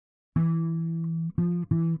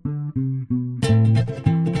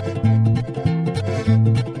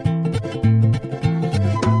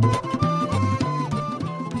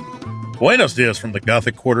Buenos dias from the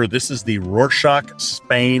Gothic Quarter. This is the Rorschach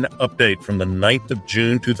Spain update from the 9th of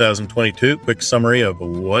June, 2022. Quick summary of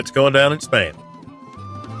what's going down in Spain.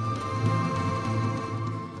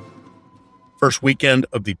 First weekend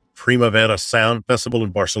of the Primavera Sound Festival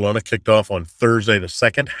in Barcelona kicked off on Thursday the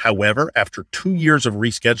 2nd. However, after 2 years of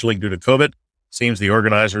rescheduling due to COVID, seems the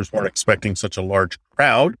organizers weren't expecting such a large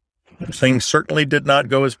crowd. Things certainly did not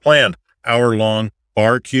go as planned. Hour-long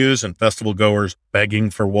bar queues and festival goers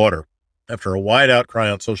begging for water. After a wide outcry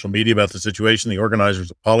on social media about the situation, the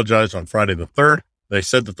organizers apologized on Friday the 3rd. They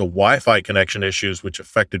said that the Wi-Fi connection issues, which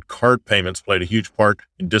affected card payments, played a huge part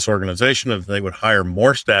in disorganization, and that they would hire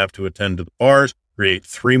more staff to attend to the bars, create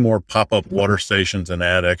 3 more pop-up water stations, and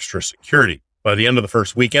add extra security. By the end of the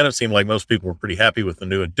first weekend, it seemed like most people were pretty happy with the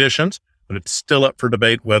new additions, but it's still up for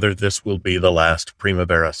debate whether this will be the last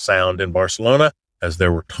Primavera Sound in Barcelona, as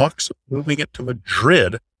there were talks of moving it to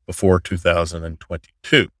Madrid before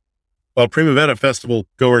 2022. While Primavera Festival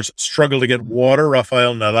goers struggle to get water,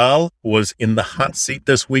 Rafael Nadal was in the hot seat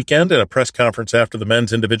this weekend in a press conference after the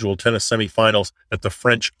men's individual tennis semifinals at the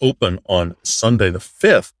French Open on Sunday the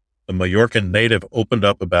 5th. The Mallorcan native opened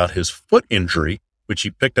up about his foot injury, which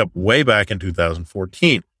he picked up way back in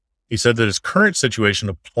 2014. He said that his current situation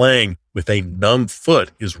of playing with a numb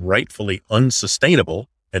foot is rightfully unsustainable,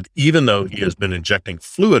 and even though he has been injecting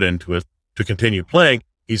fluid into it to continue playing,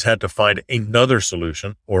 he's had to find another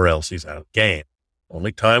solution or else he's out of game.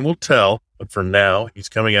 Only time will tell, but for now, he's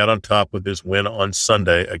coming out on top with his win on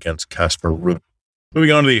Sunday against Casper Ruud.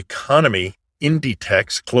 Moving on to the economy,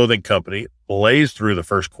 Inditex clothing company blazed through the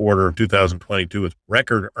first quarter of 2022 with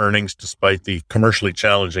record earnings despite the commercially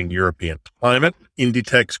challenging European climate.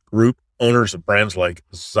 Inditex Group, owners of brands like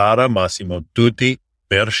Zara, Massimo Dutti,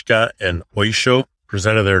 Bershka, and Oysho,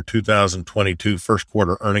 presented their 2022 first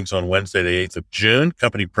quarter earnings on Wednesday, the 8th of June.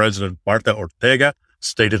 Company president Marta Ortega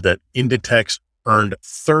stated that Inditex earned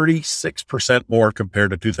 36% more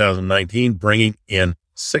compared to 2019, bringing in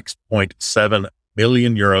 6.7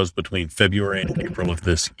 million euros between February and April of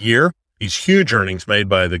this year. These huge earnings made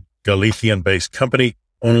by the Galician-based company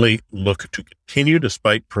only look to continue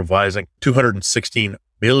despite providing 216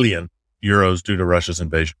 million euros due to Russia's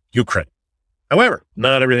invasion of Ukraine. However,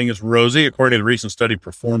 not everything is rosy. According to the recent study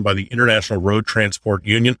performed by the International Road Transport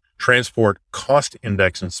Union, transport cost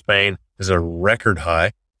index in Spain is a record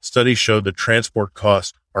high. Studies showed that transport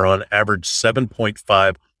costs are on average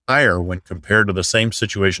 7.5 higher when compared to the same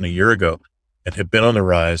situation a year ago and have been on the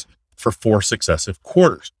rise for 4 successive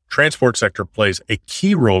quarters. Transport sector plays a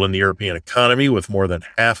key role in the European economy, with more than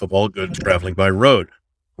half of all goods traveling by road.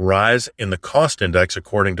 Rise in the cost index,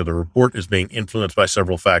 according to the report, is being influenced by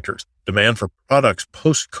several factors. Demand for products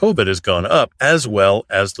post-COVID has gone up, as well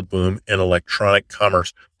as the boom in electronic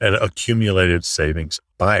commerce and accumulated savings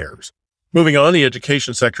buyers. Moving on, the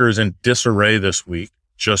education sector is in disarray this week.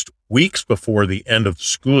 Just weeks before the end of the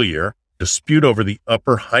school year, dispute over the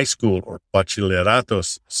upper high school or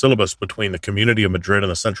bachillerato syllabus between the Community of Madrid and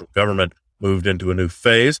the central government moved into a new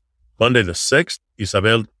phase. Monday the 6th,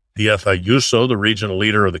 Isabel Díaz Ayuso, the regional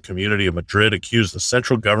leader of the Community of Madrid, accused the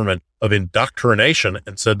central government of indoctrination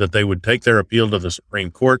and said that they would take their appeal to the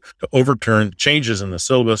Supreme Court to overturn changes in the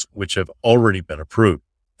syllabus which have already been approved.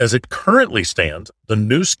 As it currently stands, the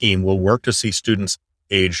new scheme will work to see students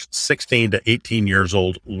aged 16 to 18 years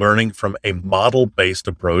old learning from a model-based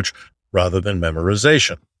approach rather than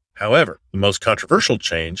memorization. However, the most controversial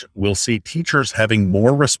change will see teachers having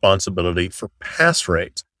more responsibility for pass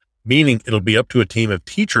rates, meaning it'll be up to a team of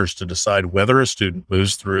teachers to decide whether a student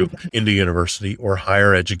moves through into university or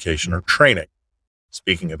higher education or training.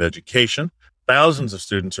 Speaking of education, thousands of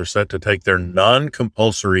students are set to take their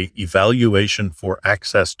non-compulsory evaluation for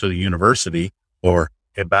access to the university, or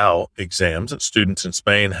EBAU, exams. Students in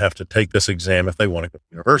Spain have to take this exam if they want to go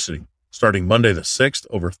to university. Starting Monday the 6th,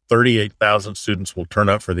 over 38,000 students will turn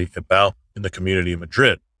up for the EBAU in the Community of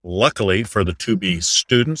Madrid. Luckily for the to-be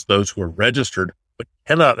students, those who are registered but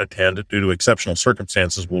cannot attend due to exceptional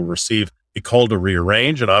circumstances will receive a call to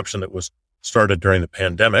rearrange, an option that was started during the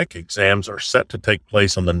pandemic. Exams are set to take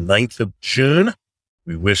place on the 9th of June.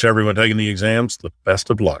 We wish everyone taking the exams the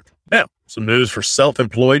best of luck. Now, some news for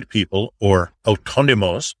self-employed people, or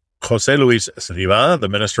autónomos. José Luis Escrivá, the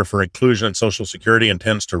Minister for Inclusion and Social Security,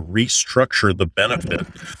 intends to restructure the benefit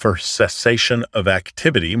for cessation of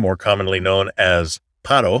activity, more commonly known as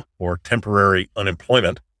paro, or temporary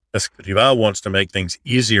unemployment. Escrivá wants to make things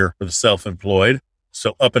easier for the self-employed.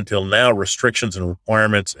 So up until now, restrictions and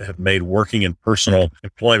requirements have made working in personal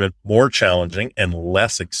employment more challenging and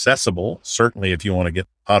less accessible, certainly if you want to get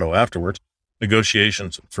paro afterwards.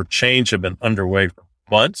 Negotiations for change have been underway for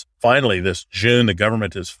months. Finally, this June, the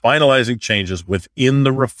government is finalizing changes within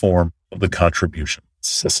the reform of the contribution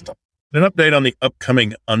system. An update on the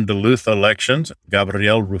upcoming Andaluz elections.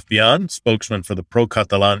 Gabriel Rufián, spokesman for the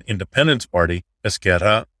pro-Catalan Independence Party,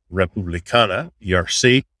 Esquerra Republicana,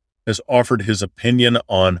 ERC, has offered his opinion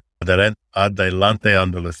on Adelante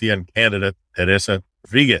Andalucian candidate Teresa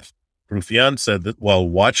Rodríguez. Rufián said that while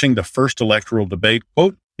watching the first electoral debate,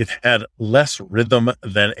 quote, it had less rhythm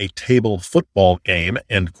than a table football game,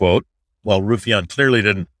 end quote. While Rufián clearly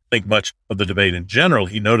didn't think much of the debate in general,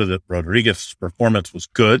 he noted that Rodríguez's performance was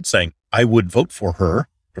good, saying, I would vote for her.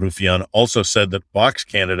 Rufián also said that Vox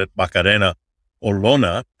candidate Macarena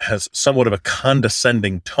Olona has somewhat of a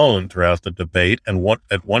condescending tone throughout the debate, and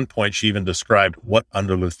at one point she even described what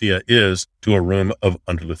Andalusia is to a room of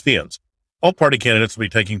Andalusians. All party candidates will be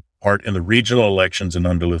taking part in the regional elections in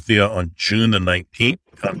Andalusia on June the 19th.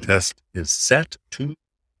 The contest is set to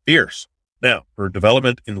fierce. Now, for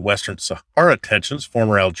development in Western Sahara tensions,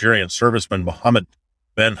 former Algerian serviceman Mohamed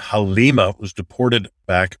Ben Halima was deported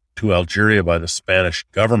back to Algeria by the Spanish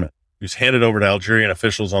government. He was handed over to Algerian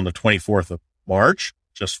officials on the 24th of March,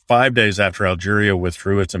 just 5 days after Algeria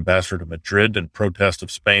withdrew its ambassador to Madrid in protest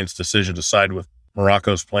of Spain's decision to side with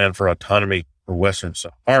Morocco's plan for autonomy for Western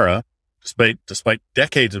Sahara. Despite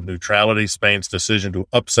decades of neutrality, Spain's decision to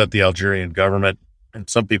upset the Algerian government, and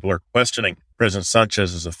some people are questioning President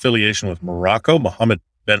Sanchez's affiliation with Morocco. Mohamed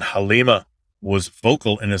Ben Halima was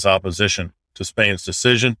vocal in his opposition to Spain's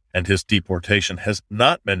decision, and his deportation has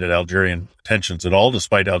not mended Algerian tensions at all,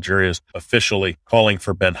 despite Algeria's officially calling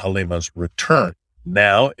for Ben Halima's return.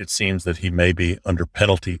 Now it seems that he may be under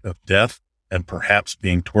penalty of death and perhaps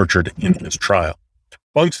being tortured in his trial.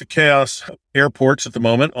 Amongst the chaos of airports at the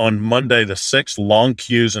moment, on Monday the 6th, long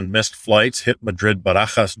queues and missed flights hit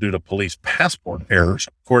Madrid-Barajas due to police passport errors.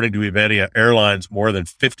 According to Iberia Airlines, more than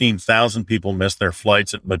 15,000 people missed their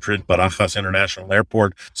flights at Madrid-Barajas International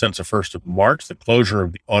Airport since the 1st of March. The closure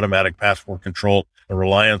of the automatic passport control and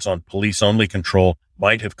reliance on police-only control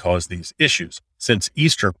might have caused these issues. Since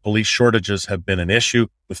Easter, police shortages have been an issue,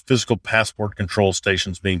 with physical passport control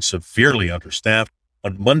stations being severely understaffed.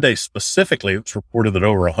 On Monday specifically, it was reported that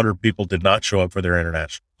over 100 people did not show up for their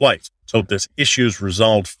international flights. So if this issue is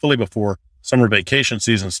resolved fully before summer vacation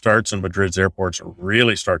season starts and Madrid's airports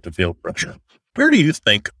really start to feel pressure. Where do you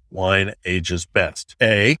think wine ages best?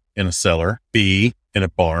 A, in a cellar. B, in a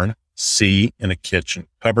barn. C, in a kitchen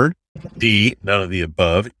cupboard. D, none of the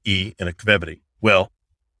above. E, in a cavity. Well,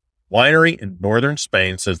 winery in northern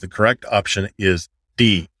Spain says the correct option is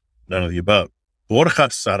D, none of the above. Borja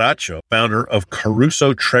Saracho, founder of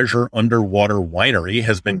Caruso Treasure Underwater Winery,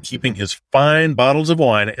 has been keeping his fine bottles of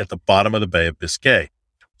wine at the bottom of the Bay of Biscay.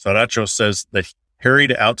 Saracho says that he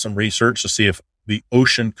carried out some research to see if the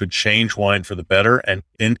ocean could change wine for the better, and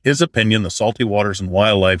in his opinion, the salty waters and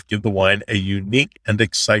wildlife give the wine a unique and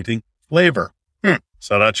exciting flavor.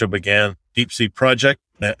 Saracho began Deep Sea Project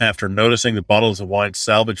after noticing the bottles of wine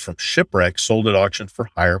salvaged from shipwrecks sold at auction for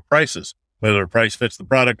higher prices. Whether the price fits the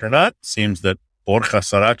product or not, it seems that Borja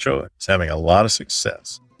Saracho is having a lot of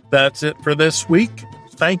success. That's it for this week.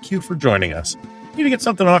 Thank you for joining us. Need to get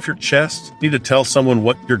something off your chest? Need to tell someone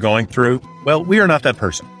what you're going through? Well, we are not that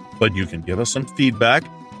person, but you can give us some feedback.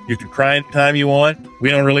 You can cry anytime you want. We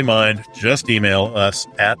don't really mind. Just email us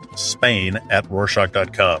at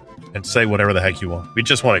spain@rorschach.com and say whatever the heck you want. We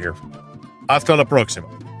just want to hear from you. Hasta la próxima.